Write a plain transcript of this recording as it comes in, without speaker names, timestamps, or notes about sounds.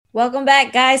Welcome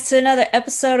back, guys, to another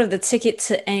episode of the Ticket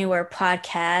to Anywhere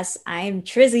podcast. I am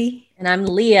Trizzy. And I'm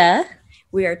Leah.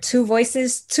 We are two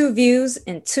voices, two views,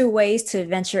 and two ways to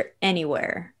adventure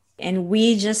anywhere. And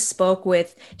we just spoke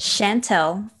with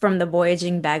Chantel from the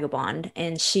Voyaging Vagabond.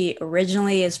 And she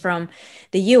originally is from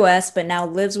the US, but now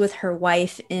lives with her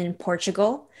wife in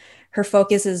Portugal. Her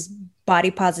focus is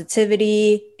body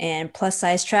positivity and plus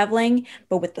size traveling,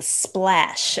 but with the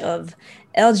splash of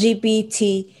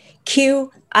LGBTQIA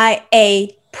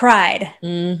pride.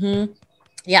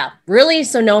 Yeah, really.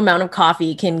 So no amount of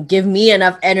coffee can give me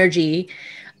enough energy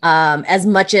as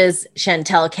much as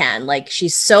Chantel can. Like,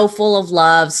 she's so full of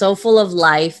love, so full of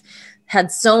life,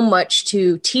 had so much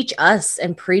to teach us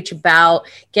and preach about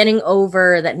getting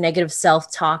over that negative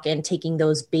self-talk and taking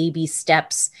those baby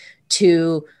steps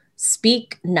to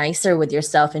speak nicer with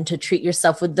yourself and to treat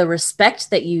yourself with the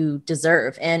respect that you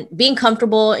deserve and being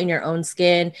comfortable in your own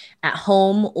skin at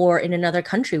home or in another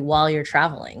country while you're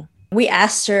traveling. We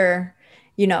asked her,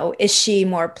 is she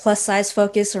more plus size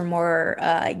focused or more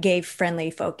gay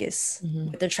friendly focus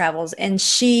with the travels? And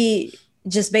she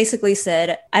just basically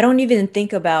said, I don't even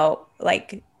think about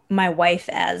like my wife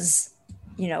as,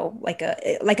 like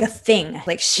a thing.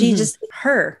 Like she just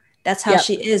her. That's how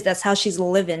she is. That's how she's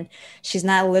living. She's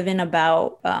not living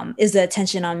about is the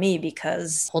attention on me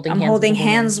because I'm holding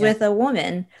hands with a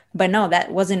woman. But no,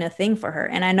 that wasn't a thing for her.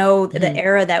 And I know the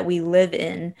era that we live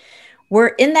in, we're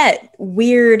in that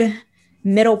weird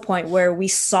middle point where we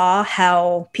saw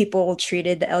how people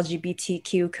treated the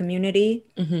LGBTQ community,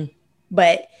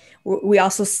 but we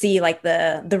also see like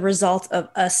the result of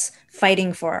us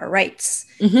fighting for our rights,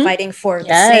 fighting for the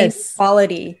same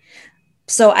equality.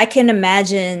 So I can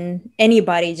imagine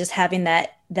anybody just having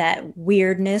that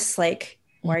weirdness, like,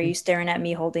 why are you staring at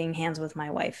me holding hands with my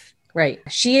wife? Right.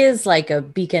 She is like a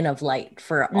beacon of light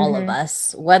for all of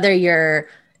us, whether you're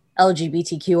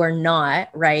LGBTQ or not,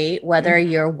 right? Whether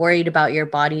you're worried about your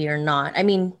body or not. I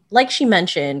mean, like she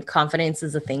mentioned, confidence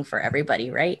is a thing for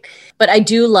everybody, right? But I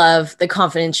do love the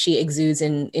confidence she exudes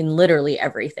in literally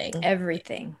everything.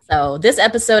 Everything. So this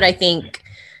episode, I think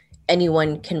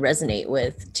anyone can resonate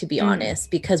with, to be honest,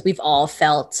 because we've all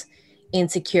felt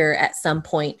insecure at some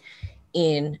point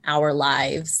in our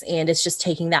lives. And it's just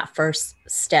taking that first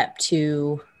step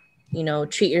to,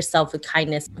 treat yourself with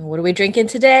kindness. What are we drinking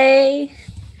today?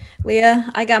 Leah,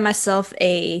 I got myself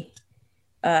a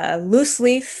loose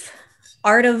leaf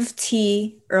Art of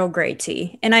Tea Earl Grey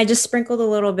tea. And I just sprinkled a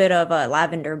little bit of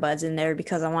lavender buds in there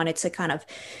because I wanted to kind of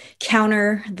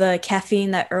counter the caffeine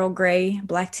that Earl Grey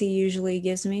black tea usually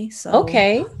gives me. So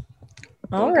okay.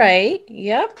 All right.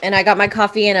 Yep. And I got my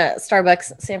coffee in a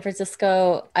Starbucks San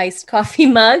Francisco iced coffee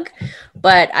mug,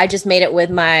 but I just made it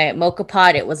with my mocha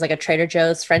pot. It was like a Trader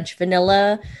Joe's French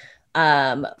vanilla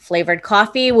flavored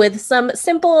coffee with some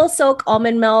simple silk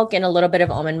almond milk and a little bit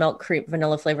of almond milk cream,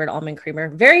 vanilla flavored almond creamer.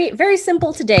 Very, very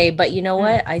simple today, but you know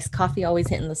what? Iced coffee always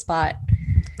hitting the spot.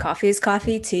 Coffee is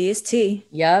coffee, tea is tea.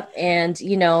 Yep. And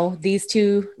these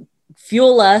two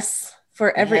fuel us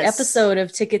for every episode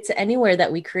of Ticket to Anywhere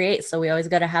that we create. So we always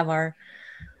got to have our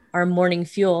morning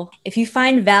fuel. If you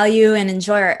find value and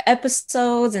enjoy our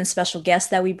episodes and special guests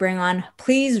that we bring on,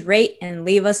 please rate and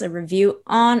leave us a review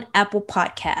on Apple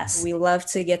Podcasts. We love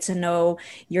to get to know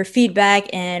your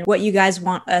feedback and what you guys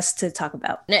want us to talk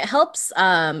about. And it helps,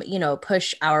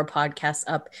 push our podcast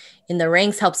up in the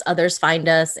ranks, helps others find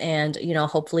us. And,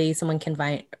 hopefully someone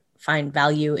can find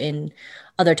value in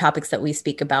other topics that we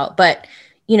speak about. But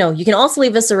you can also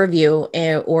leave us a review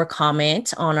or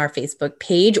comment on our Facebook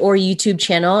page or YouTube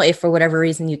channel if for whatever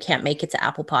reason you can't make it to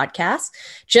Apple Podcasts.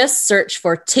 Just search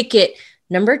for Ticket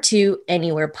 #2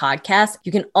 Anywhere Podcast.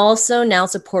 You can also now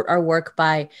support our work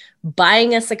by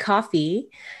buying us a coffee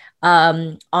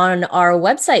on our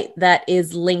website that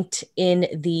is linked in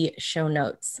the show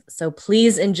notes. So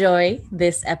please enjoy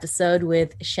this episode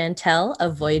with Chantel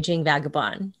of Voyaging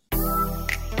Vagabond.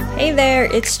 Hey there,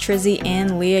 it's Trizzy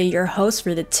and Leah, your hosts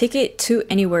for the Ticket to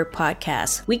Anywhere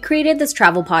podcast. We created this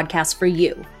travel podcast for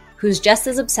you, who's just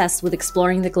as obsessed with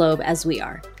exploring the globe as we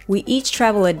are. We each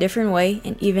travel a different way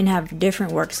and even have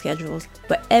different work schedules,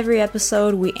 but every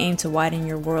episode we aim to widen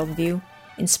your worldview,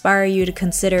 inspire you to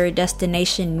consider a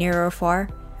destination near or far,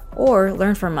 or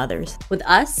learn from others. With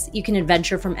us, you can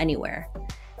adventure from anywhere.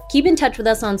 Keep in touch with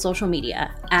us on social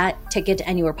media at Ticket to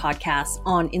Anywhere Podcast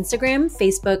on Instagram,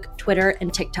 Facebook, Twitter,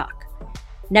 and TikTok.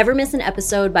 Never miss an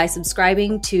episode by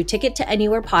subscribing to Ticket to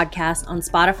Anywhere Podcast on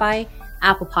Spotify,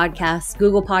 Apple Podcasts,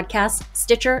 Google Podcasts,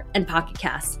 Stitcher, and Pocket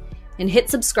Casts. And hit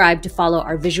subscribe to follow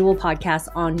our visual podcast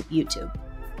on YouTube.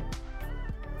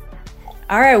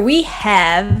 All right, we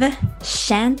have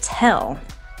Chantel.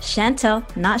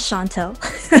 Chantel, not Chantel.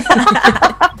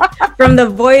 from the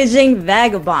Voyaging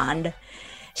Vagabond.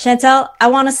 Chantel, I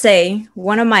want to say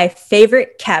one of my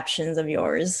favorite captions of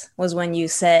yours was when you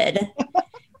said,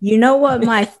 "You know what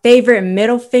my favorite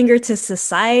middle finger to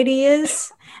society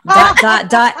is? ...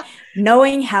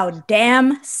 knowing how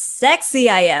damn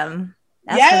sexy I am."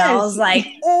 That's when I was like,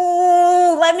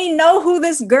 "Oh, let me know who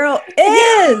this girl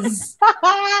is."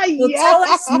 So tell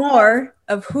us more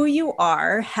of who you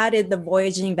are. How did the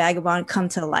Voyaging Vagabond come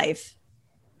to life?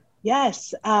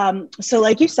 Yes. So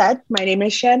like you said, my name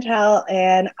is Chantel,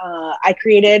 and I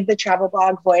created the travel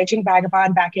blog Voyaging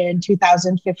Vagabond back in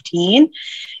 2015.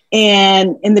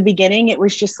 And in the beginning, it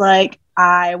was just like,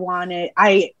 I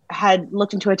had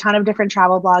looked into a ton of different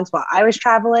travel blogs while I was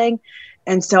traveling.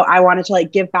 And so I wanted to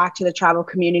like give back to the travel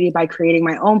community by creating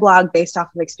my own blog based off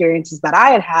of experiences that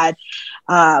I had had.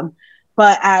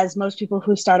 But as most people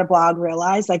who start a blog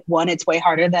realize, like, one, it's way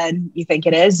harder than you think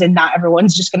it is, and not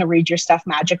everyone's just going to read your stuff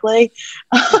magically.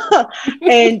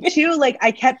 And two, like,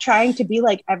 I kept trying to be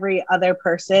like every other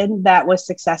person that was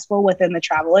successful within the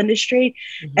travel industry,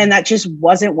 and that just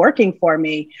wasn't working for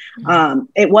me.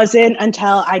 It wasn't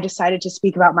until I decided to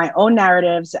speak about my own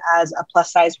narratives as a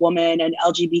plus size woman, an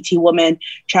LGBT woman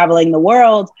traveling the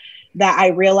world, that I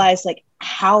realized like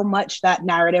how much that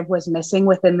narrative was missing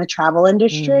within the travel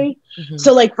industry.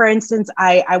 So like, for instance,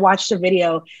 I watched a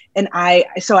video, and I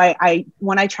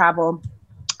when I travel,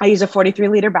 I use a 43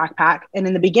 liter backpack. And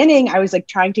in the beginning, I was like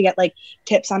trying to get like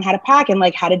tips on how to pack and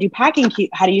like how to do how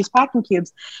to use packing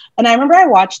cubes. And I remember I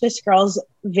watched this girl's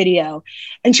video,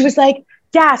 and she was like,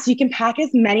 "Das, you can pack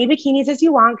as many bikinis as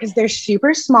you want because they're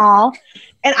super small."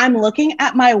 And I'm looking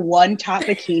at my one top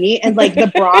bikini, and like the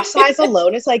bra size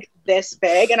alone is like this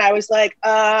big. And I was like,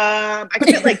 I could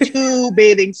fit like 2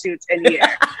 bathing suits in here.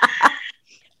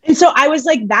 And so I was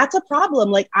like, that's a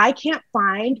problem. Like, I can't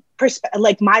find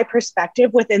my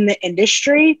perspective within the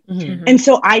industry. And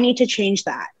so I need to change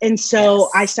that. And so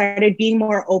I started being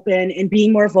more open and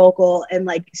being more vocal and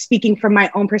like speaking from my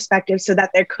own perspective so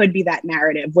that there could be that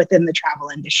narrative within the travel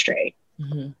industry.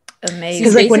 Amazing.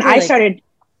 Because like when I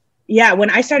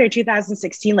started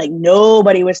 2016, like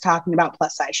nobody was talking about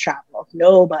plus size travel.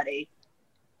 Nobody.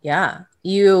 Yeah.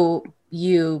 You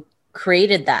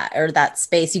created that, or that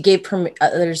space. You gave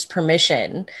others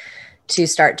permission to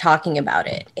start talking about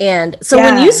it. And so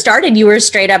when you started, you were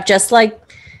straight up just like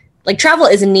travel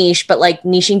is a niche, but like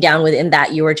niching down within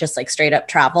that, you were just like straight up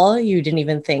travel. You didn't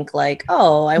even think like,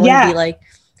 oh, I want to be like,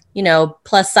 you know,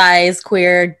 plus size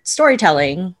queer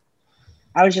storytelling.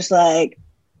 I was just like,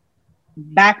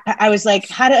 I was like,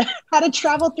 how to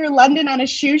travel through London on a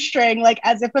shoestring, like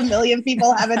as if a million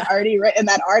people haven't already written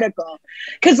that article.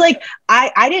 Because like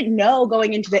I didn't know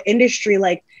going into the industry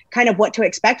like kind of what to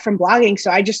expect from blogging, so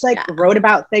I just like wrote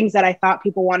about things that I thought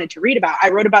people wanted to read about. I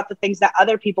wrote about the things that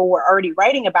other people were already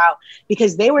writing about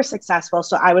because they were successful.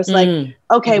 So I was like,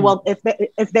 okay, well,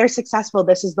 if they're successful,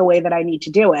 this is the way that I need to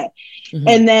do it.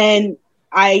 And then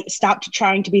I stopped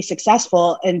trying to be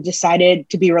successful and decided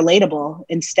to be relatable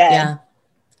instead. Yeah.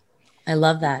 I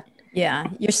love that. Yeah.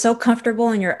 You're so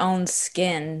comfortable in your own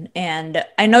skin. And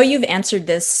I know you've answered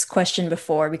this question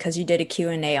before because you did a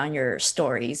Q&A on your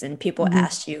stories, and people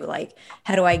asked you like,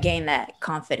 how do I gain that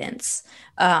confidence?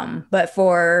 But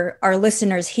for our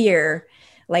listeners here,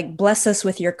 like, bless us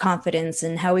with your confidence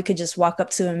and how we could just walk up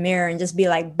to a mirror and just be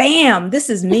like, bam, this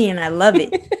is me and I love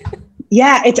it.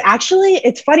 Yeah,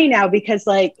 it's funny now because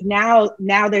like now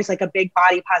there's like a big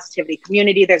body positivity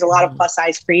community. There's a lot of plus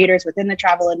size creators within the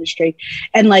travel industry.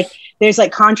 And like, there's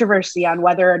like controversy on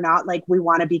whether or not like we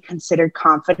want to be considered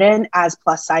confident as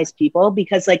plus size people,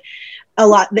 because like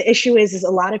the issue is a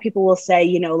lot of people will say,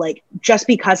 you know, like, just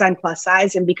because I'm plus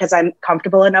size and because I'm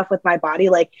comfortable enough with my body,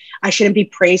 like I shouldn't be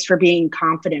praised for being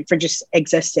confident, for just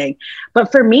existing.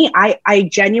 But for me, I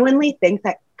genuinely think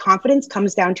that confidence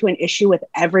comes down to an issue with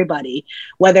everybody,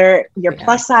 whether you're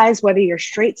plus size, whether you're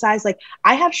straight size. Like,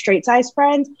 I have straight size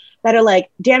friends that are like,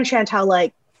 damn, Chantel,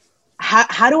 like,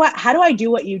 how do I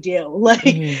do what you do? Like,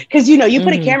 because, you know, you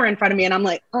put a camera in front of me and I'm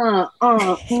like,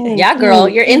 yeah, girl,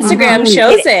 your Instagram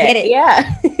shows it.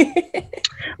 Yeah.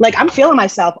 Like, I'm feeling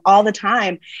myself all the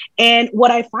time. And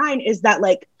what I find is that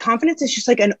like confidence is just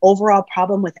like an overall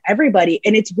problem with everybody.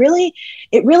 And it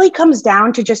really comes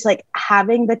down to just like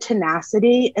having the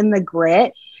tenacity and the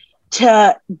grit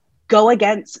to go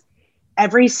against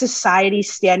every society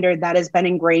standard that has been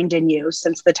ingrained in you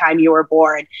since the time you were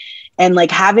born. And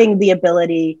like having the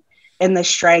ability and the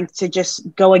strength to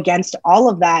just go against all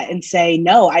of that and say,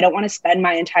 no, I don't want to spend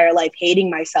my entire life hating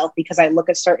myself because I look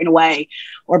a certain way,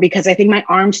 or because I think my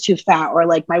arm's too fat, or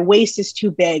like my waist is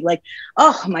too big. Like,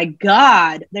 oh my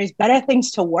God, there's better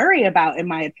things to worry about, in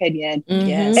my opinion.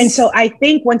 Yes. And so I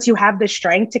think once you have the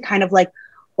strength to kind of like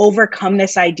overcome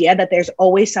this idea that there's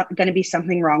always going to be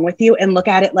something wrong with you, and look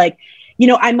at it like, you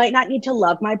know, I might not need to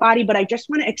love my body, but I just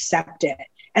want to accept it.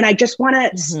 And I just want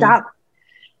to stop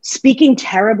speaking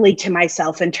terribly to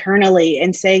myself internally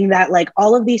and saying that like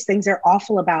all of these things are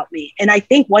awful about me. And I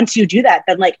think once you do that,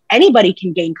 then like anybody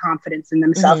can gain confidence in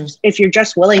themselves if you're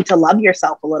just willing to love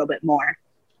yourself a little bit more.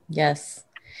 Yes.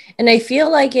 And I feel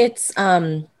like it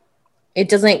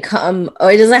doesn't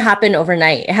happen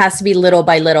overnight. It has to be little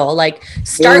by little. Like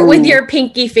start with your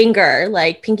pinky finger,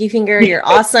 you're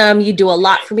awesome. You do a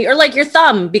lot for me. Or like your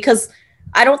thumb, because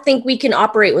I don't think we can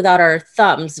operate without our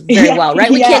thumbs very well, right?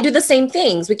 We can't do the same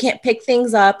things. We can't pick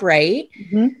things up, right?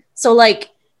 So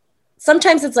like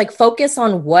sometimes it's like focus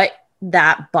on what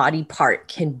that body part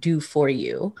can do for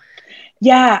you.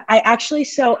 Yeah,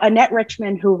 so Annette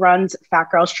Richmond, who runs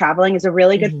Fat Girls Traveling, is a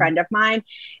really good friend of mine.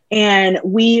 And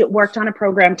we worked on a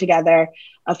program together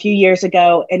a few years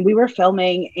ago, and we were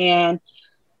filming, and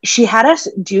she had us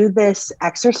do this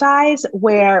exercise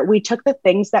where we took the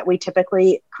things that we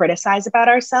typically criticize about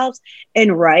ourselves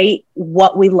and write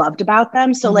what we loved about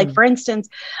them. So like, for instance,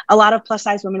 a lot of plus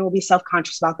size women will be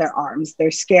self-conscious about their arms.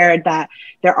 They're scared that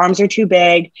their arms are too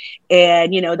big,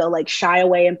 and, you know, they'll like shy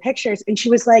away in pictures. And she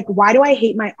was like, why do I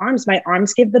hate my arms? My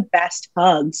arms give the best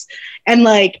hugs. And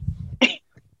like,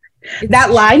 that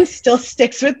line still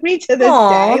sticks with me to this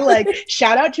day. Like,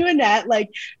 shout out to Annette. Like,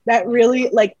 that really,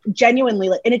 like, genuinely,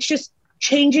 like, and it's just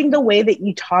changing the way that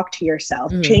you talk to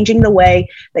yourself, changing the way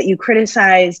that you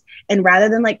criticize. And rather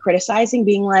than like criticizing,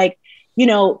 being like, you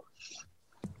know,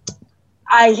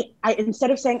 I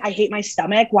instead of saying I hate my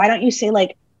stomach, why don't you say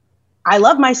like, I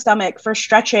love my stomach for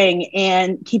stretching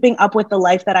and keeping up with the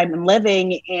life that I'm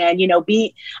living. And, you know,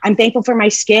 I'm thankful for my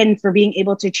skin for being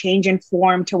able to change and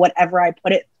form to whatever I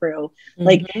put it through.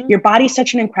 Like, your body's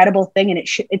such an incredible thing, and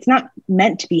it's not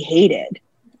meant to be hated.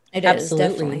 It Absolutely.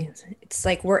 is definitely. It's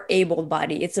like we're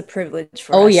able-bodied. It's a privilege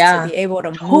for us to be able to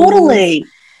move.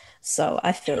 So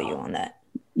I feel you on that.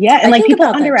 Yeah. And like people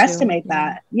underestimate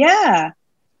that. Yeah.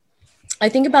 I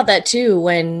think about that too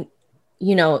when,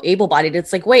 you know, able-bodied,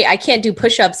 it's like, wait, I can't do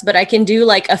push-ups, but I can do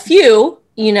like a few,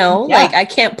 you know, like I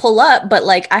can't pull up, but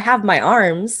like I have my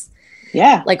arms.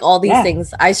 Yeah. Like all these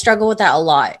things. I struggle with that a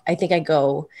lot. I think I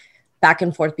go back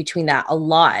and forth between that a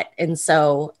lot. And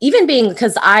so even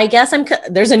because I guess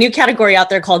there's a new category out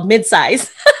there called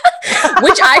mid-size,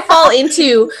 which I fall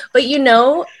into, but you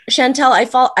know, Chantel,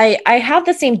 I have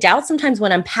the same doubt sometimes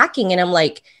when I'm packing and I'm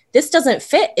like, this doesn't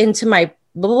fit into my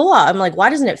blah, blah, blah. I'm like, why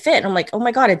doesn't it fit? And I'm like, oh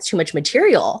my God, it's too much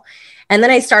material. And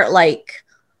then I start like,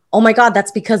 oh my God,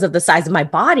 that's because of the size of my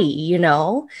body, you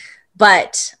know?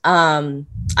 But I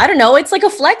don't know. It's like a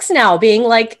flex now, being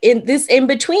like in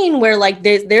between where like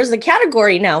there's a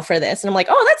category now for this. And I'm like,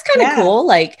 oh, that's kind of cool.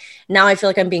 Like now I feel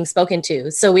like I'm being spoken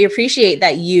to. So we appreciate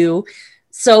that you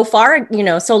so far, you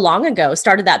know, so long ago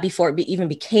started that before it even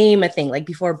became a thing, like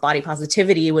before body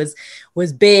positivity was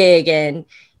big and,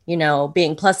 you know,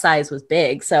 being plus size was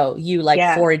big. So you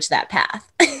like forged that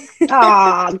path.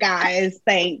 Oh, guys,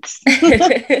 thanks.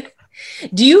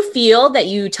 Do you feel that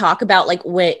you talk about like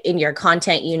in your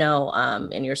content, you know,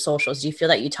 in your socials, do you feel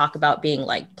that you talk about being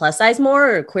like plus size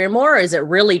more or queer more, or is it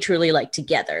really truly like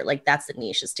together? Like that's the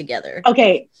niche is together.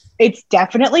 Okay. It's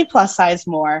definitely plus size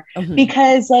more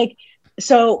because like,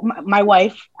 so my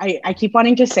wife, I keep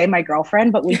wanting to say my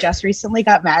girlfriend, but we just recently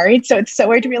got married. So it's so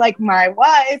weird to be like, my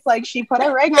wife, like she put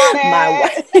a ring on it. My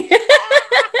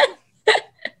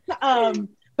wife.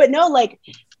 But no, like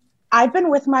I've been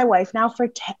with my wife now for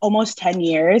almost 10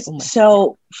 years.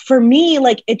 So for me,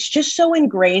 like, it's just so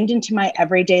ingrained into my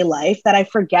everyday life that I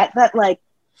forget that like,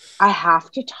 I have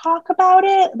to talk about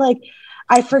it. Like,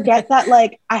 I forget that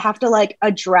like, I have to like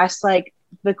address like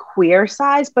the queer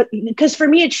size, but because for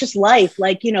me, it's just life.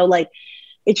 Like, you know, like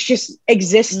it's just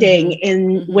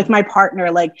existing with my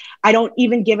partner. Like I don't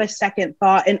even give a second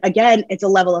thought. And again, it's a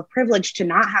level of privilege to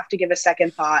not have to give a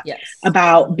second thought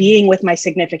about being with my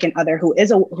significant other who is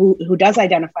who does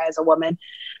identify as a woman.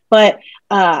 But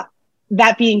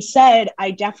that being said,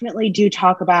 I definitely do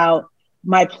talk about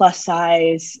my plus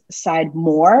size side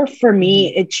more. For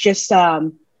me, it's just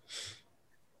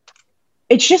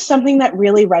something that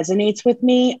really resonates with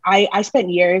me. I spent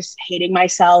years hating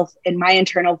myself, and my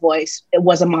internal voice, it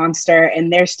was a monster.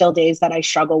 And there's still days that I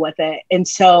struggle with it. And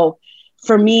so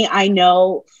for me, I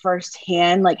know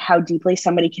firsthand, like how deeply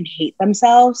somebody can hate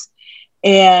themselves.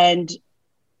 And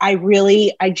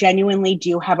I genuinely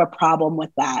do have a problem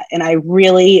with that. And I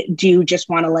really do just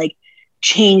want to like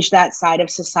change that side of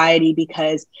society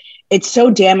because it's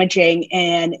so damaging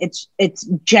and it's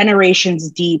generations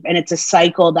deep, and it's a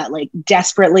cycle that like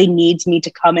desperately needs me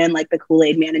to come in like the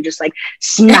Kool-Aid man and just like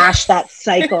smash that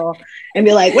cycle and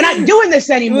be like, we're not doing this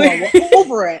anymore. We're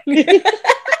over it.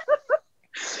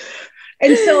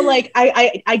 And so like,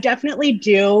 I definitely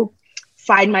do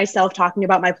find myself talking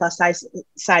about my plus size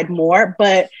side more,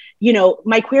 but you know,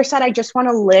 my queer side, I just want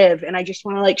to live, and I just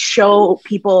want to like show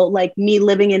people like me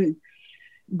living in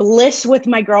bliss with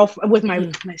my girlfriend, with my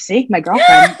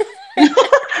girlfriend,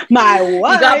 my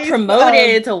wife. You got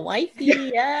promoted to wifey.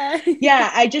 Yeah.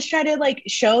 Yeah. I just try to like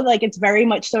show like it's very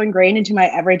much so ingrained into my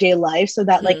everyday life so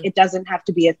that like it doesn't have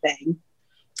to be a thing.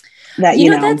 That you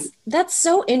know that's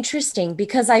so interesting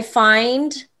because I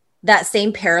find that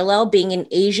same parallel being an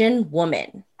Asian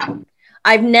woman.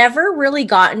 I've never really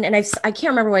gotten, and I can't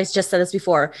remember why I just said this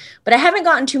before, but I haven't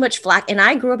gotten too much flack. And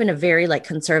I grew up in a very like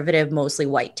conservative, mostly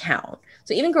white town.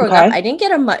 So even growing up, I didn't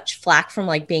get a much flack from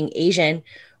like being Asian,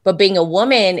 but being a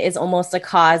woman is almost a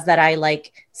cause that I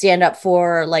like stand up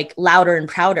for like louder and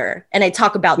prouder. And I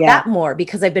talk about that more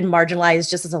because I've been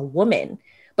marginalized just as a woman,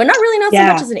 but not so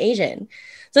much as an Asian.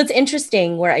 So it's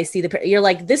interesting where I see you're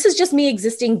like, this is just me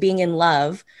existing, being in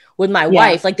love with my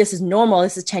wife. Like, this is normal.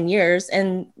 This is 10 years.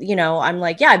 And, you know, I'm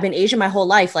like, yeah, I've been Asian my whole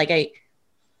life. Like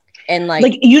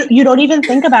you don't even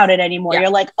think about it anymore. You're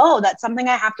like, oh, that's something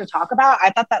I have to talk about. I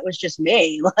thought that was just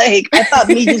me. Like, I thought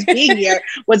me just being here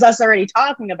was us already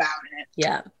talking about it.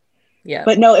 Yeah. Yeah.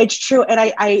 But no, it's true. And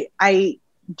I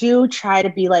do try to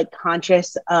be like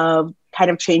conscious of kind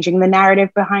of changing the narrative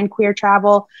behind queer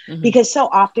travel, because so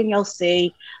often you'll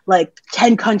see like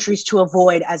 10 countries to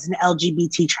avoid as an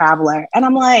LGBT traveler. And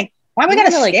I'm like, why am I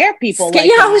going to scare people?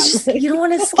 You don't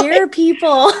want to scare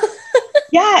people.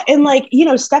 Yeah. And like, you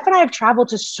know, Steph and I have traveled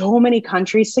to so many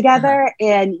countries together,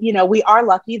 and, you know, we are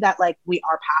lucky that like we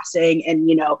are passing, and,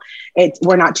 you know,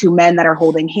 we're not two men that are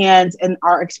holding hands, and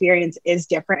our experience is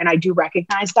different. And I do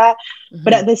recognize that.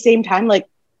 But at the same time, like,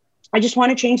 I just want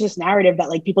to change this narrative that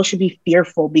like people should be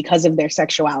fearful because of their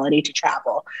sexuality to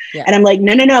travel. Yeah. And I'm like,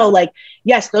 no. Like,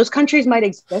 yes, those countries might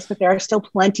exist, but there are still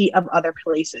plenty of other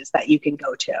places that you can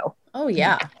go to. Oh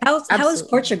yeah. How is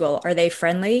Portugal? Are they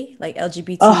friendly? Like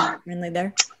LGBT friendly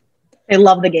there? They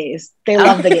love the gays.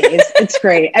 It's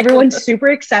great. Everyone's super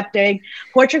accepting.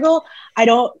 Portugal,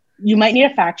 you might need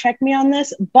to fact check me on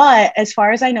this, but as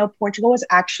far as I know, Portugal was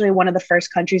actually one of the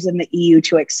first countries in the EU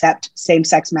to accept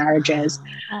same-sex marriages.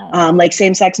 Like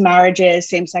same-sex marriages,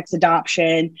 same-sex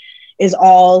adoption is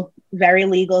all very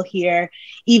legal here.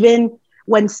 Even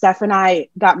when Steph and I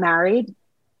got married,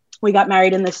 we got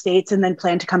married in the States and then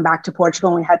planned to come back to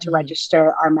Portugal, and we had to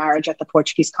register our marriage at the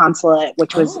Portuguese consulate,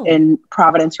 which was in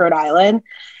Providence, Rhode Island.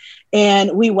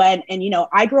 And we went, and, you know,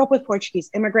 I grew up with Portuguese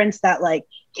immigrants that like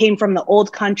came from the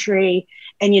old country.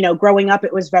 And, you know, growing up,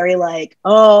 it was very like,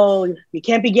 oh, you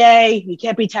can't be gay, you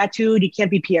can't be tattooed, you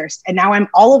can't be pierced. And now I'm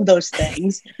all of those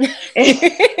things.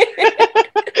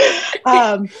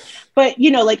 But,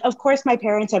 you know, like, of course, my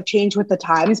parents have changed with the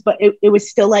times, but it was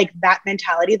still like that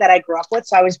mentality that I grew up with.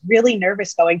 So I was really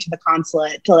nervous going to the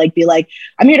consulate to like be like,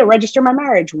 I'm here to register my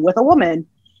marriage with a woman.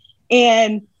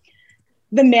 And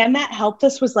the man that helped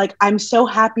us was like, I'm so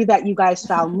happy that you guys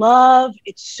found love.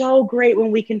 It's so great when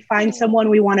we can find someone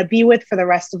we want to be with for the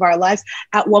rest of our lives.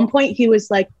 At one point, he was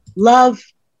like, love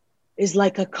is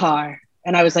like a car.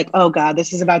 And I was like, oh God,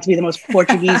 this is about to be the most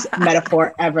Portuguese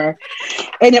metaphor ever.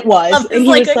 And it was. Love and he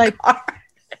was like,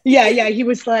 yeah. He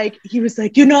was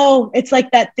like, you know, it's like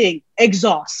that thing,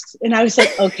 exhaust. And I was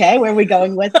like, okay, where are we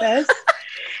going with this?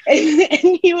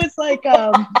 And he was like,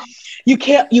 you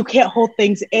can't hold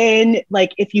things in.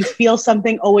 Like, if you feel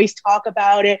something, always talk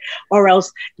about it, or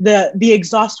else the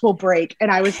exhaust will break.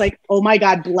 And I was like, oh my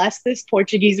God, bless this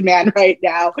Portuguese man right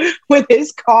now with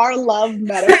his car love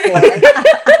metaphor.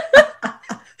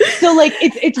 So like,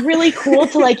 it's really cool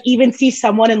to like even see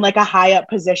someone in like a high up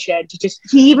position to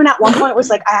he even at one point was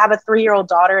like, I have a 3-year-old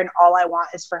daughter and all I want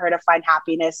is for her to find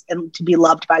happiness and to be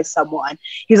loved by someone.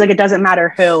 He's like, it doesn't matter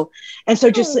who. And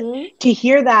so just to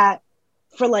hear that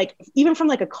for like, even from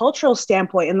like a cultural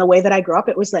standpoint in the way that I grew up,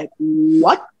 it was like,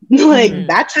 what? Like,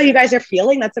 that's how you guys are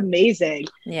feeling? That's amazing.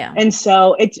 Yeah. And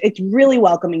so it's really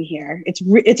welcoming here.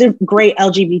 It's a great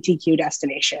LGBTQ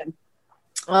destination.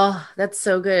 Oh, that's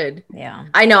so good. Yeah.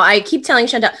 I know. I keep telling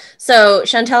Chantel. So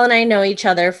Chantel and I know each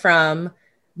other from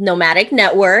Nomadic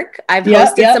Network. I've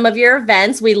hosted some of your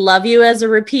events. We love you as a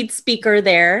repeat speaker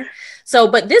there. So,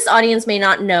 but this audience may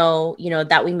not know,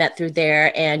 that we met through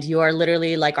there, and you are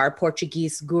literally like our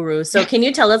Portuguese guru. So can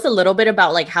you tell us a little bit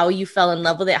about like how you fell in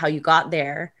love with it, how you got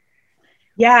there?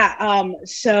 Yeah.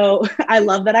 So I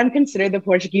love that I'm considered the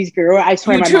Portuguese guru. I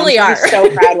swear You my truly mom's are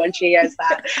so proud when she hears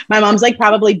that. My mom's like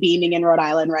probably beaming in Rhode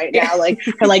Island right now. Like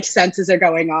her like senses are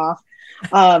going off.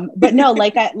 But no,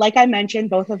 like I mentioned,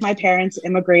 both of my parents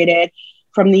immigrated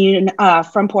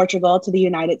from Portugal to the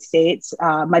United States.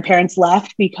 My parents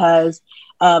left because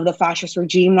of the fascist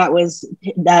regime that was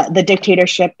the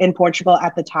dictatorship in Portugal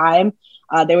at the time.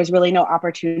 There was really no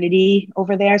opportunity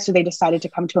over there, so they decided to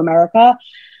come to America.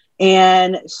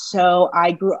 And so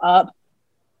I grew up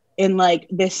in like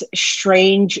this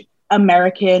strange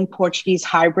American Portuguese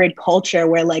hybrid culture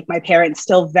where like my parents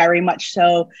still very much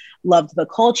so loved the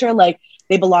culture. Like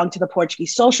they belonged to the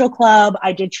Portuguese social club.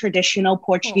 I did traditional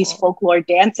Portuguese folklore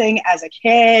dancing as a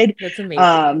kid. That's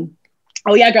amazing.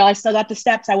 Oh yeah, girl, I still got the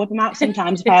steps. I whip them out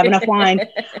sometimes if I have enough wine.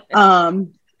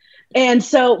 And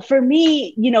so for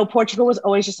me, Portugal was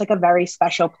always just like a very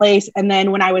special place. And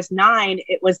then when I was 9,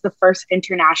 it was the first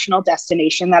international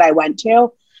destination that I went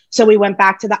to. So we went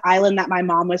back to the island that my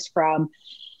mom was from,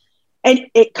 and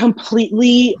it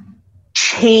completely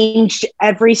changed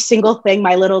every single thing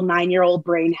my little 9-year-old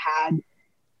brain had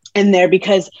in there,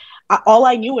 because all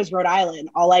I knew was Rhode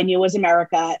Island. All I knew was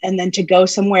America. And then to go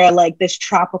somewhere like this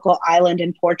tropical island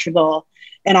in Portugal,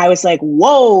 and I was like,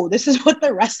 whoa, this is what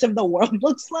the rest of the world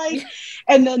looks like.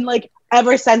 And then like,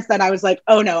 ever since then, I was like,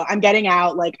 oh no, I'm getting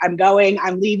out. Like I'm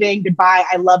leaving. Goodbye.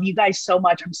 I love you guys so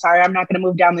much. I'm sorry, I'm not going to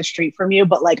move down the street from you,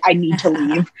 but like, I need to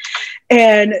leave.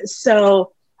 And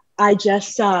so I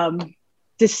just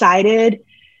decided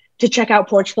to check out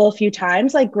Portugal a few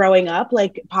times, like growing up,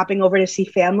 like popping over to see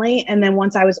family. And then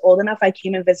once I was old enough, I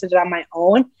came and visited on my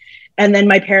own. And then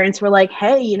my parents were like,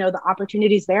 hey, the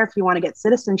opportunity's there if you want to get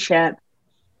citizenship.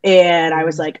 And I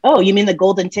was like, oh, you mean the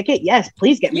golden ticket? Yes,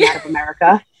 please get me out of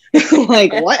America.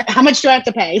 Like, what? How much do I have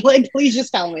to pay? Like, please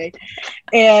just tell me.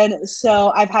 And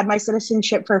so I've had my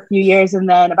citizenship for a few years. And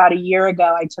then about a year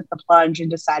ago, I took the plunge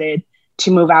and decided to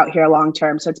move out here long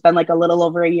term. So it's been like a little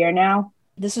over a year now.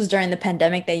 This was during the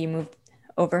pandemic that you moved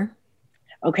over?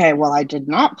 Okay, well, I did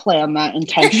not plan that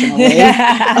intentionally.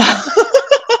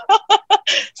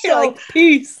 You're like,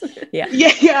 peace. Yeah.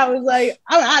 I was like,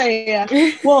 I'm out of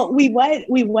here. Well, we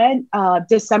went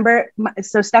December.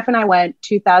 So Steph and I went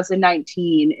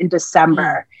 2019 in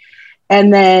December.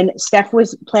 And then Steph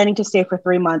was planning to stay for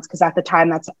 3 months because at the time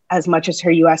that's as much as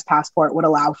her US passport would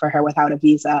allow for her without a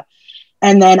visa.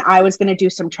 And then I was going to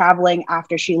do some traveling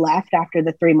after she left after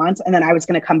the 3 months. And then I was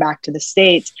going to come back to the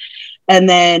States. And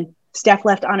then Steph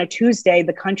left on a Tuesday.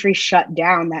 The country shut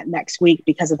down that next week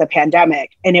because of the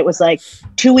pandemic. And it was like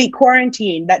 2-week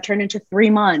quarantine that turned into 3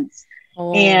 months.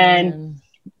 And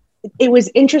it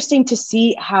was interesting to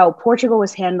see how Portugal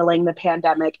was handling the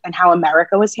pandemic and how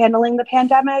America was handling the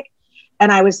pandemic.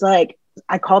 And I was like,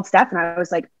 I called Steph and I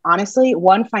was like, honestly,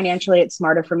 1, financially, it's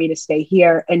smarter for me to stay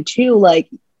here. And 2, like,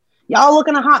 y'all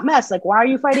looking a hot mess. Like, why are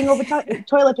you fighting over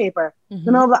toilet paper in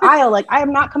the middle of the aisle? Like, I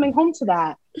am not coming home to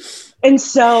that. And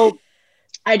so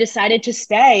I decided to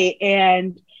stay.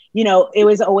 And, it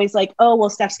was always like, oh, well,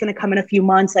 Steph's going to come in a few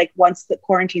months. Like once the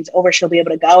quarantine's over, she'll be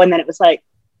able to go. And then it was like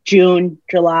June,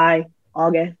 July,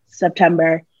 August,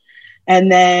 September. And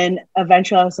then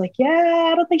eventually I was like,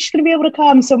 yeah, I don't think she's going to be able to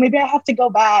come. So maybe I have to go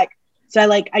back. So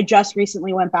I just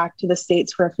recently went back to the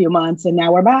States for a few months and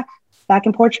now we're back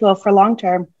in Portugal for long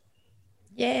term.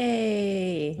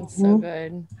 Yay. That's so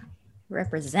good.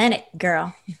 Represent it,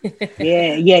 girl.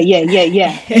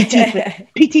 Yeah.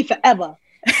 PT forever.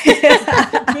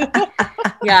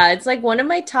 Yeah, it's like one of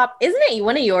my top, isn't it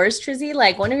one of yours, Trizzy?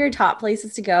 Like one of your top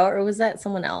places to go, or was that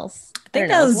someone else? I think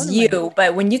that was you,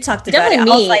 but when you talked about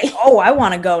Definitely it, I was like, oh, I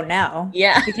want to go now.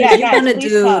 Yeah. You're going to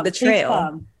do the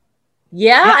trail.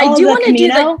 Yeah, I do want to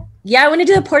do I want to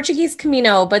do the Portuguese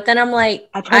Camino, but then I'm like,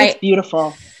 I've heard it's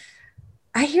beautiful.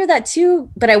 I hear that too,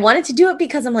 but I wanted to do it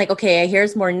because I'm like, okay, I hear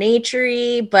it's more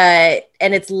naturey,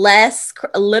 and it's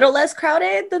a little less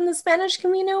crowded than the Spanish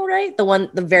Camino, right? The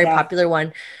very popular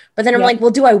one. But then I'm like,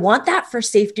 well, do I want that for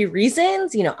safety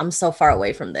reasons? I'm so far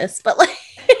away from this, but like,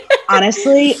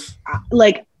 honestly,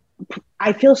 like,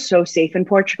 I feel so safe in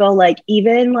Portugal. Like,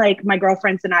 even like my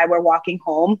girlfriends and I were walking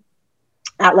home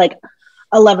at like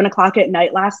 11 o'clock at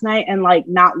night last night. And like,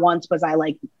 not once was I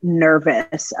like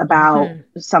nervous about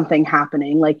something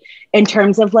happening. Like in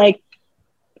terms of like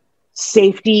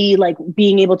safety, like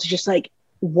being able to just like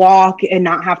walk and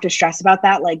not have to stress about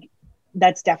that. Like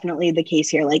that's definitely the case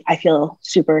here. Like I feel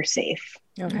super safe.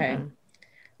 Okay. All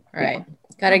right.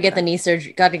 Gotta get the knee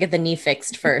surgery, gotta get the knee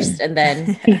fixed first. And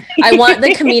then I want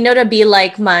the Camino to be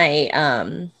like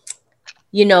my,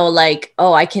 you know, like,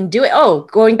 oh, I can do it. Oh,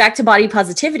 going back to body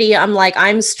positivity, I'm like,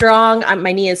 I'm strong.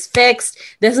 My knee is fixed.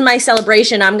 This is my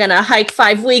celebration. I'm going to hike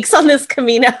 5 weeks on this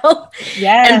Camino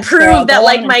and prove that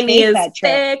like my knee is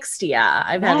fixed. Yeah.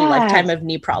 I've had a lifetime of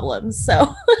knee problems.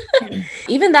 So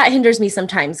even that hinders me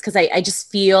sometimes because I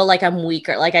just feel like I'm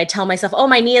weaker. Like I tell myself, oh,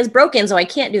 my knee is broken, so I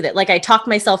can't do that. Like I talk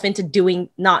myself into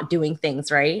not doing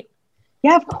things, right?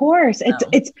 Yeah, of course.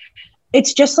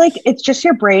 It's just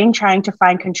your brain trying to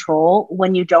find control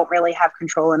when you don't really have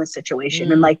control in a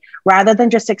situation. And like, rather than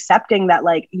just accepting that,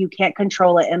 like, you can't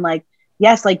control it. And like,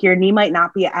 yes, like your knee might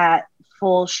not be at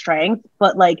full strength,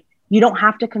 but like, you don't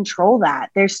have to control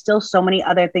that. There's still so many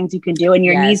other things you can do. And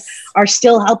your knees are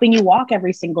still helping you walk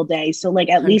every single day. So like,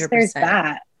 at 100%. Least there's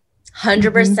that.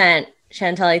 100%.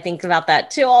 Chantel, I think about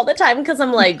that too all the time. Cause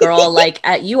I'm like, girl, like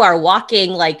you are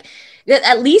walking like,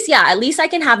 at least I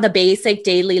can have the basic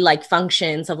daily like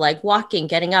functions of like walking,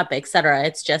 getting up, etc.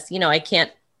 It's just, you know, I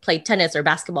can't play tennis or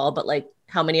basketball, but like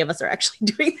how many of us are actually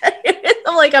doing that?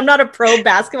 I'm like, I'm not a pro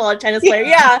basketball or tennis player.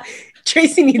 Yeah.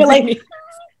 Tracy needs me.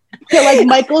 Feel like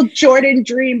Michael Jordan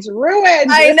dreams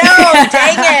ruined. I know.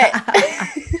 Dang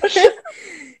it.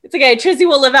 It's okay. Tracy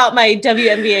will live out my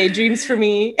WNBA dreams for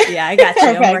me. Yeah, I got you.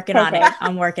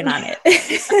 I'm working on it.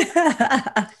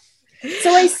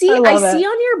 So I see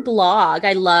on your blog,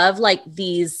 I love like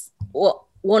these, well,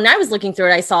 when I was looking through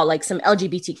it, I saw like some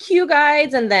LGBTQ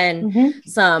guides and then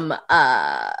some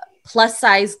plus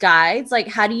size guides. Like,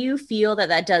 how do you feel does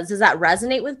that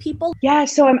resonate with people? Yeah.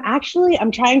 So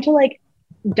I'm trying to like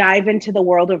dive into the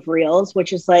world of reels,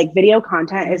 which is like video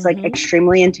content is like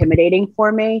extremely intimidating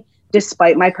for me,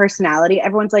 despite my personality.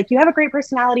 Everyone's like, you have a great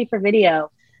personality for video.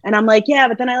 And I'm like, yeah,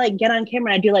 but then I like get on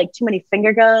camera and I do like too many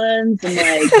finger guns and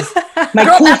like my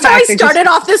cool that's how I started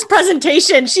off this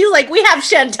presentation. She's like, we have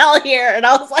Chantel here. And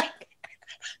I was like,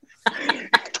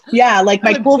 yeah, like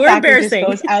my cool factor just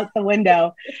goes out the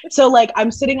window. So like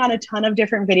I'm sitting on a ton of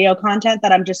different video content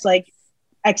that I'm just like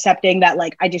accepting that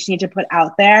like I just need to put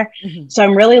out there. So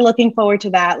I'm really looking forward to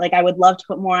that. Like I would love to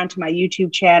put more onto my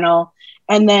YouTube channel.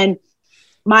 And then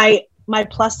my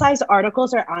plus size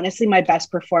articles are honestly my best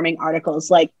performing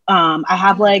articles. Like, I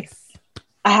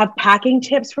have packing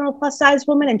tips from a plus size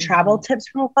woman and travel tips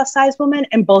from a plus size woman.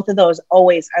 And both of those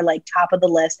always are like top of the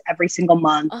list every single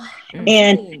month.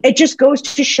 And it just goes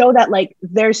to show that like,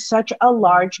 there's such a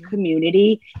large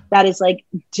community that is like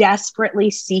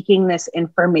desperately seeking this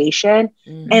information.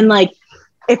 And like,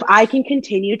 if I can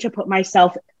continue to put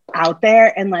myself out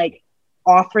there and like,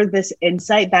 offer this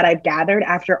insight that I've gathered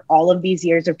after all of these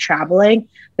years of traveling,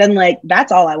 then like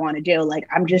that's all I want to do. Like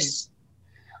I'm just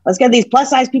let's get these plus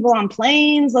size people on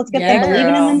planes, let's get them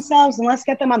believing in themselves, and let's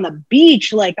get them on the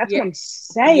beach. Like that's what I'm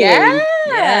saying.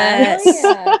 Yes.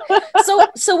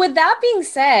 So with that being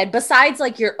said, besides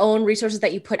like your own resources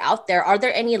that you put out there, are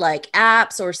there any like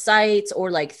apps or sites or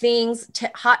like things,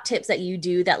 hot tips that you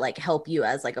do that like help you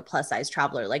as like a plus size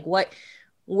traveler? Like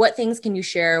what things can you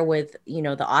share with, you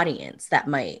know, the audience that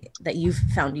you've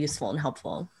found useful and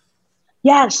helpful?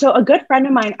 Yeah. So a good friend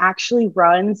of mine actually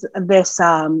runs this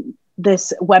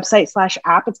website /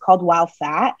 app. It's called Wow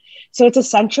Fat. So it's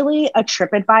essentially a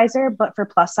TripAdvisor, but for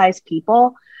plus size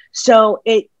people. So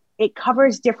it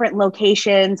covers different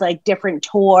locations, like different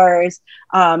tours,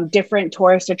 different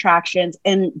tourist attractions,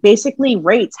 and basically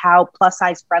rates how plus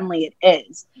size friendly it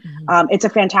is. It's a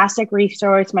fantastic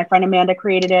resource. My friend Amanda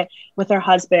created it with her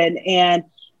husband, and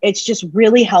it's just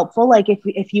really helpful. Like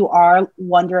if you are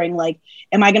wondering, like,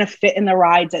 am I going to fit in the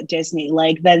rides at Disney?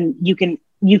 Like, then you can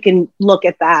look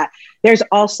at that. There's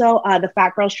also the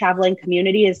Fat Girls Traveling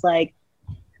community is like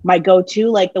my go-to.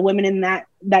 Like the women in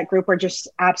that group are just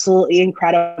absolutely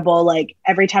incredible. Like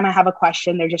every time I have a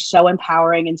question, they're just so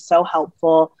empowering and so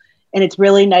helpful. And it's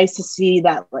really nice to see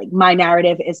that like my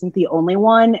narrative isn't the only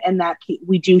one, and that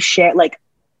we do share like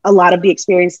a lot of the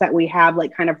experience that we have,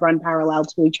 like kind of run parallel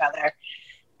to each other.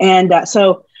 And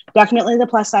so definitely the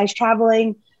plus size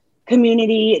traveling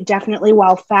community, definitely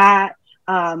Wow Fat.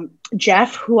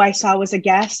 Jeff, who I saw was a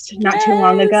guest not too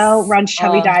long ago, runs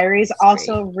Chubby Diaries.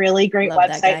 Also really great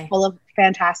website full of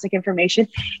fantastic information.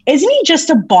 Isn't he just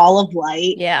a ball of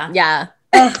light? Yeah.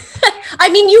 I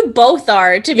mean, you both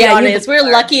are, to be honest. We're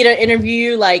lucky to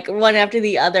interview you like one after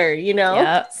the other, you know?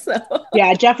 Yep. So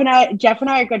yeah, Jeff and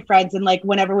I are good friends. And like,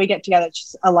 whenever we get together, it's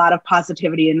just a lot of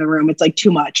positivity in the room. It's like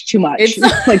too much. It's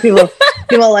like people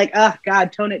are like, oh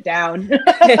God, tone it down.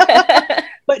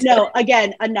 But no,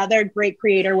 again, another great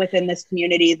creator within this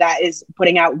community that is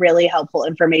putting out really helpful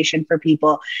information for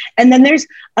people. And then there's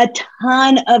a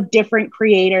ton of different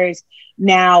creators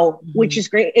now, which is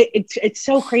great. It's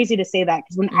so crazy to say that,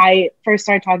 because when I first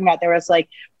started talking about it, there was like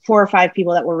 4 or 5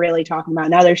 people that were really talking about it.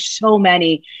 Now there's so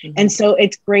many. And so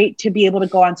it's great to be able to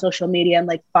go on social media and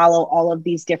like follow all of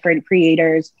these different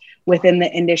creators within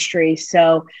the industry.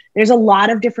 So there's a lot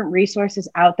of different resources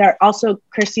out there. Also,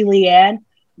 Chrissy Leanne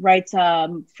writes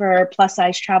for Plus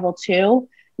Size Travel Too,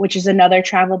 which is another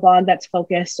travel blog that's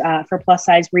focused for plus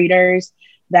size readers,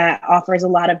 that offers a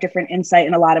lot of different insight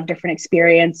and a lot of different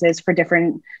experiences for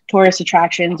different tourist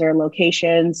attractions or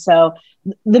locations. So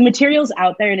the material's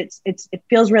out there, and it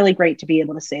feels really great to be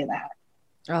able to say that.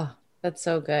 Oh, that's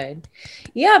so good.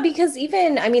 Yeah, because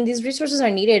even, I mean, these resources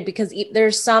are needed because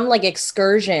there's some like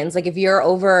excursions, like if you're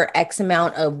over X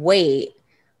amount of weight,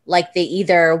 like they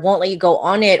either won't let you go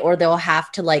on it, or they'll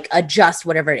have to like adjust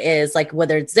whatever it is, like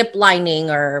whether it's zip lining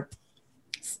or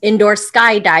indoor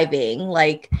skydiving.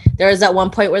 Like there was at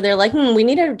one point where they're like, we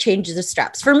need to change the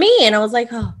straps for me. And I was like,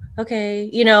 oh, okay.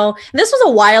 You know, this was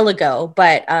a while ago,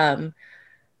 but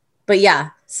yeah,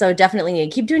 so definitely need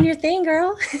to keep doing your thing,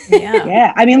 girl.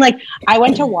 Yeah. I mean, like I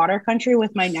went to Water Country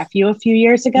with my nephew a few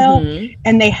years ago,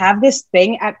 and they have this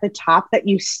thing at the top that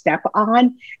you step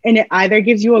on, and it either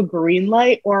gives you a green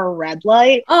light or a red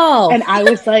light. Oh, and I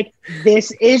was like,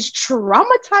 this is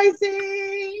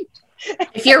traumatizing.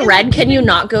 If you're red, can you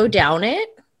not go down it?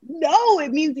 No,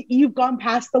 it means you've gone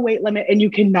past the weight limit and you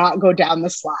cannot go down the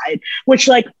slide, which,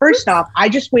 like, first off, I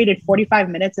just waited 45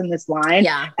 minutes in this line.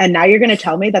 Yeah. And now you're going to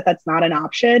tell me that that's not an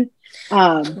option.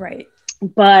 Right.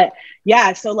 But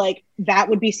yeah, so like that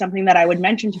would be something that I would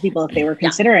mention to people if they were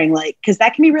considering, like, because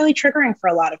that can be really triggering for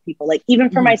a lot of people. Like even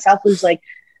for myself, who's like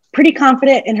pretty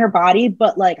confident in her body,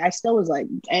 but like I still was like,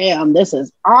 damn, this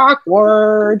is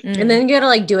awkward. And then you gotta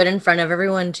like do it in front of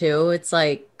everyone too. It's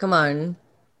like, come on.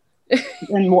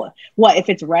 And what if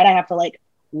it's red? I have to like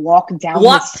walk down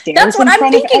the stairs. That's what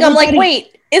I'm thinking. I'm like,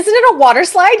 wait, isn't it a water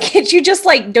slide? Can't you just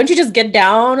like, don't you just get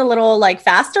down a little like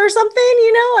faster or something?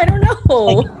 You know, I don't know.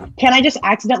 Like, can I just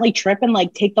accidentally trip and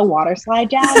like take the water slide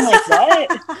down? Like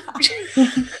what?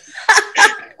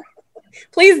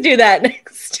 Please do that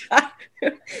next time.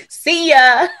 See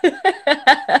ya. And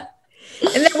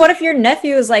then what if your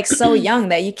nephew is like so young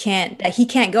that he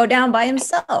can't go down by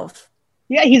himself?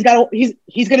 Yeah, he's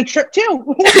gonna trip too.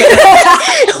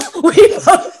 We're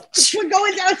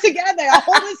going down together. I'll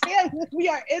hold his hand. We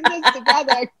are in this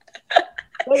together. Like,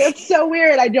 it's so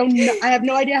weird. I have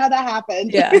no idea how that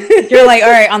happened. Yeah. You're like, all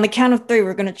right, on the count of 3,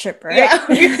 we're gonna trip, right?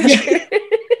 Yeah.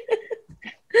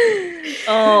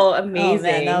 Oh, amazing. Oh,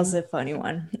 man, that was a funny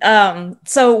one.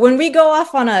 So when we go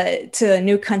off to a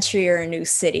new country or a new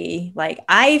city, like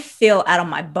I feel out of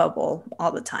my bubble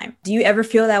all the time. Do you ever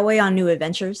feel that way on new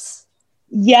adventures?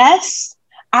 Yes,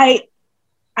 I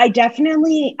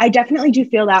definitely do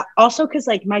feel that. Also, because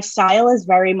like my style is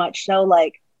very much so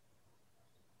like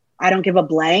I don't give a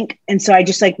blank, and so I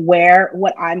just like wear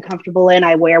what I'm comfortable in.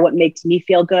 I wear what makes me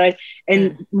feel good,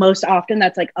 and most often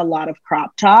that's like a lot of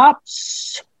crop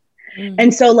tops.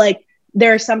 And so like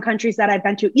there are some countries that I've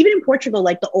been to, even in Portugal,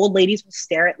 like the old ladies will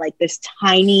stare at like this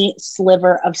tiny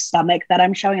sliver of stomach that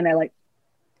I'm showing, and they're like.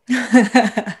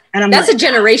 And that's like, a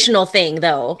generational thing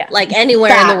though. Yeah. Like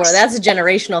anywhere in the world, that's a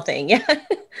generational thing. Yeah.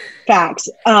 Facts.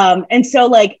 And so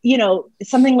like, you know,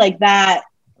 something like that,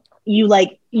 you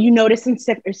notice in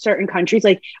certain countries,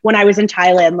 like when I was in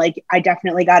Thailand, like I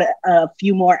definitely got a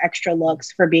few more extra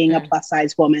looks for being a plus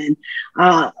size woman.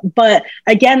 But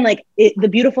again, like the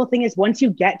beautiful thing is once you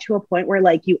get to a point where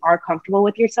like you are comfortable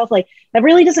with yourself, like that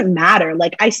really doesn't matter.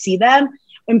 Like I see them.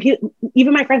 And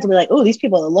even my friends will be like, oh, these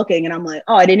people are looking. And I'm like,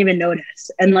 oh, I didn't even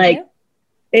notice. And like,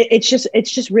 it's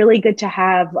just really good to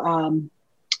have.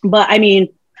 But I mean,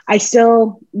 I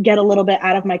still get a little bit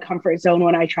out of my comfort zone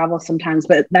when I travel sometimes,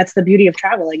 but that's the beauty of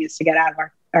traveling, is to get out of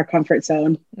our comfort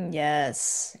zone.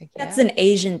 Yes. That's an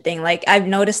Asian thing. Like I've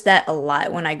noticed that a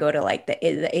lot when I go to like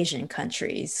the Asian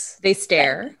countries. They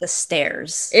stare. The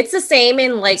stares. It's the same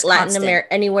in like Latin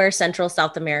America, anywhere, Central,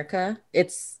 South America.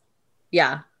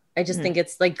 I just think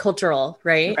it's like cultural,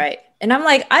 right? Right. And I'm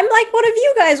like one of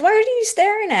you guys. What are you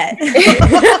staring at?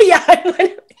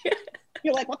 Yeah.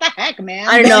 You're like, what the heck, man?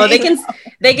 I don't know.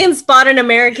 They can spot an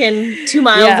American 2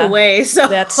 miles away. So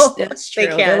that's true.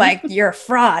 They They're like, you're a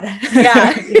fraud.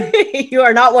 Yeah. You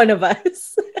are not one of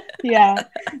us. Yeah.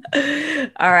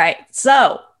 All right.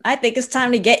 So I think it's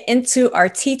time to get into our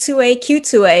T2A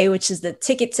Q2A, which is the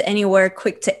Ticket to Anywhere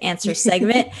Quick to Answer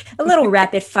segment. A little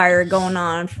rapid fire going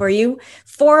on for you.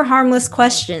 4 harmless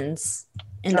questions.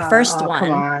 And the first one.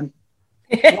 Come on.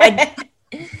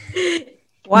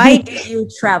 Why do you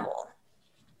travel?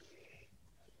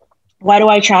 Why do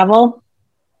I travel?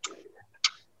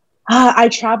 I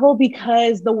travel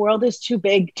because the world is too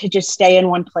big to just stay in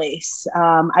one place.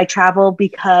 I travel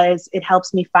because it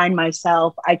helps me find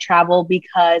myself. I travel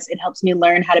because it helps me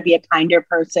learn how to be a kinder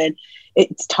person.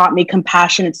 It's taught me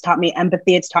compassion. It's taught me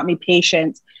empathy. It's taught me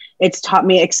patience. It's taught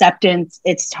me acceptance.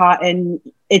 It's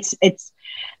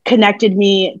connected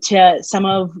me to some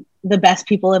of the best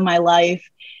people in my life.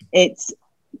 It's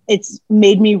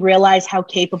made me realize how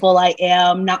capable I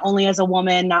am, not only as a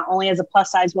woman, not only as a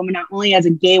plus size woman, not only as a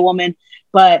gay woman,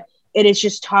 but it has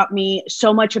just taught me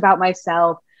so much about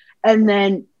myself. And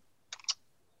then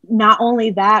not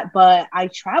only that, but I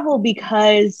travel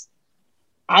because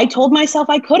I told myself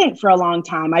I couldn't for a long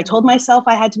time. I told myself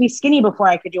I had to be skinny before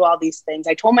I could do all these things.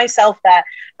 I told myself that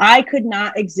I could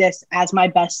not exist as my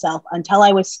best self until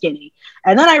I was skinny.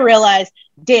 And then I realized,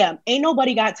 damn, ain't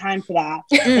nobody got time for that.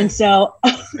 And so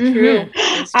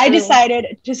I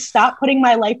decided to stop putting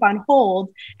my life on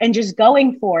hold and just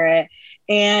going for it.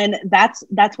 And that's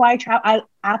why I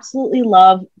absolutely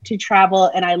love to travel,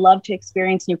 and I love to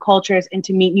experience new cultures and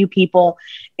to meet new people.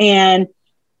 And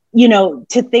you know,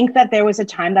 to think that there was a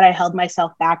time that I held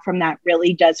myself back from that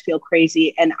really does feel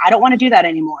crazy. And I don't want to do that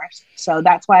anymore. So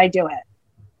that's why I do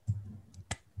it.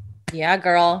 Yeah,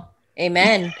 girl.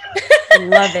 Amen.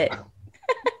 Love it.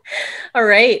 All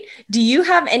right. Do you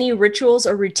have any rituals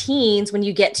or routines when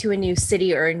you get to a new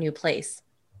city or a new place?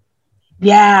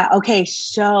 Yeah. Okay.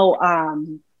 So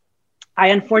I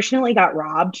unfortunately got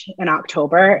robbed in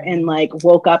October and like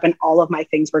woke up and all of my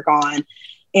things were gone.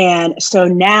 And so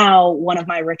now one of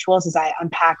my rituals is I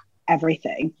unpack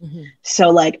everything. So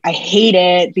like, I hate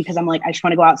it because I'm like, I just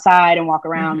want to go outside and walk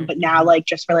around. But now like,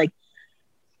 just for like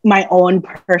my own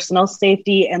personal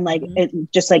safety and like,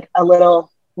 it just like a little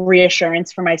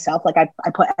reassurance for myself. Like I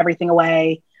put everything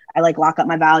away. I like lock up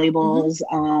my valuables,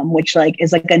 which like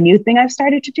is like a new thing I've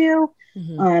started to do.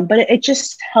 But it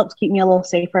just helps keep me a little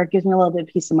safer. It gives me a little bit of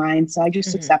peace of mind. So I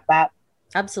just accept that.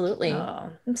 Absolutely. Oh,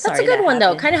 that's a good one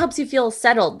though. Kind of helps you feel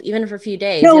settled even for a few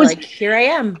days. No, You're like, here I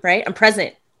am, right? I'm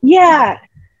present. Yeah.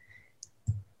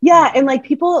 Yeah. And like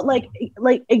people like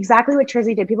exactly what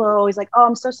Trizzy did. People are always like, oh,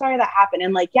 I'm so sorry that happened.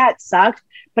 And like, yeah, it sucked.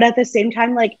 But at the same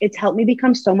time, like it's helped me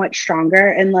become so much stronger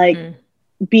and like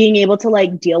being able to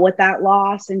like deal with that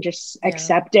loss and just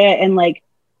accept it. And like,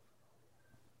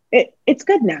 it's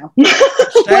good now.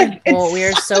 Like, well,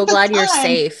 we're so glad you're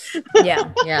safe.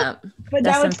 Yeah. Yeah. But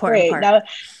that's now it's great. Now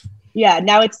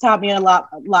it's taught me a lot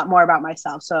more about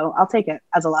myself. So I'll take it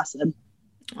as a lesson.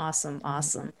 Awesome. All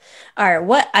right.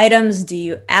 What items do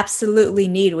you absolutely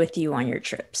need with you on your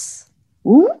trips?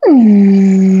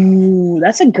 Ooh,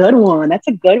 that's a good one.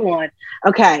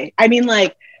 Okay. I mean,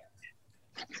 like,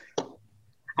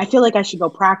 I feel like I should go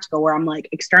practical where I'm like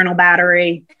external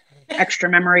battery, extra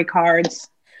memory cards.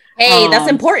 Hey, that's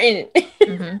important.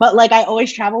 But like I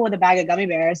always travel with a bag of gummy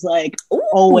bears, like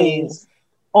always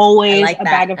like a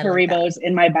bag of Haribos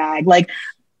in my bag. Like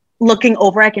looking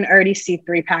over, I can already see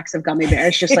 3 packs of gummy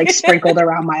bears just like sprinkled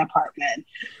around my apartment.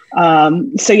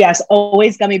 So yes,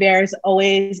 always gummy bears,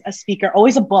 always a speaker,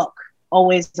 always a book,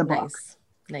 book.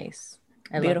 Nice.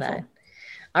 I love that.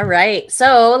 All right.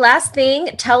 So last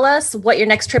thing, tell us what your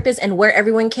next trip is and where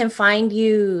everyone can find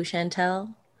you,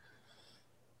 Chantel.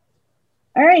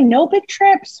 All right, no big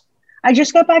trips. I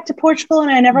just got back to Portugal and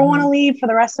I never want to leave for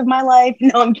the rest of my life.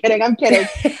 No, I'm kidding.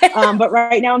 But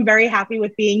right now I'm very happy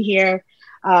with being here.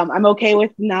 I'm okay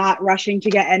with not rushing to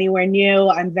get anywhere new.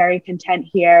 I'm very content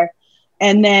here.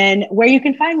 And then where you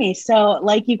can find me. So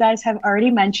like you guys have already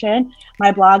mentioned,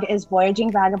 my blog is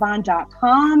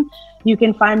voyagingvagabond.com. You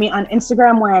can find me on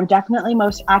Instagram where I'm definitely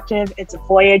most active. It's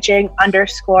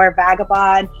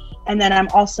voyaging_vagabond. And then I'm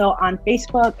also on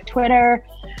Facebook, Twitter,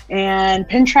 and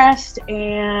Pinterest,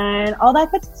 and all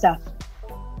that good stuff.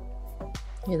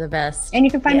 You're the best. And you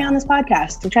can find me on this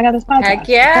podcast. So check out this podcast. Heck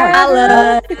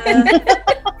yeah.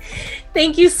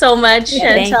 Thank you so much, Chantel.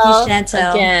 Thank you,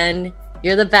 Chantel. Again,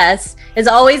 you're the best. It's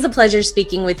always a pleasure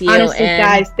speaking with you. Honestly,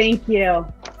 guys, thank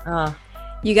you.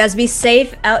 You guys be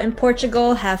safe out in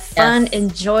Portugal. Have fun. Yes.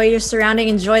 Enjoy your surrounding.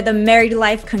 Enjoy the married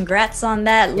life. Congrats on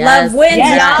that. Yes. Love wins,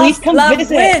 y'all. Please come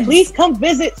visit. Wins. Please come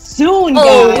visit soon,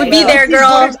 guys. We'll be there, girl.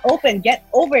 Borders open. Get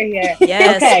over here.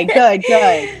 Yes. Okay, good.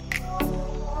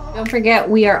 Don't forget,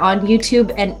 we are on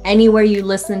YouTube and anywhere you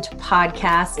listen to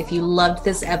podcasts. If you loved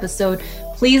this episode,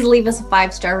 please leave us a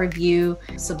 5-star review,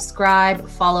 subscribe,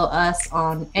 follow us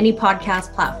on any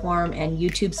podcast platform and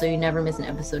YouTube so you never miss an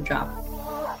episode drop.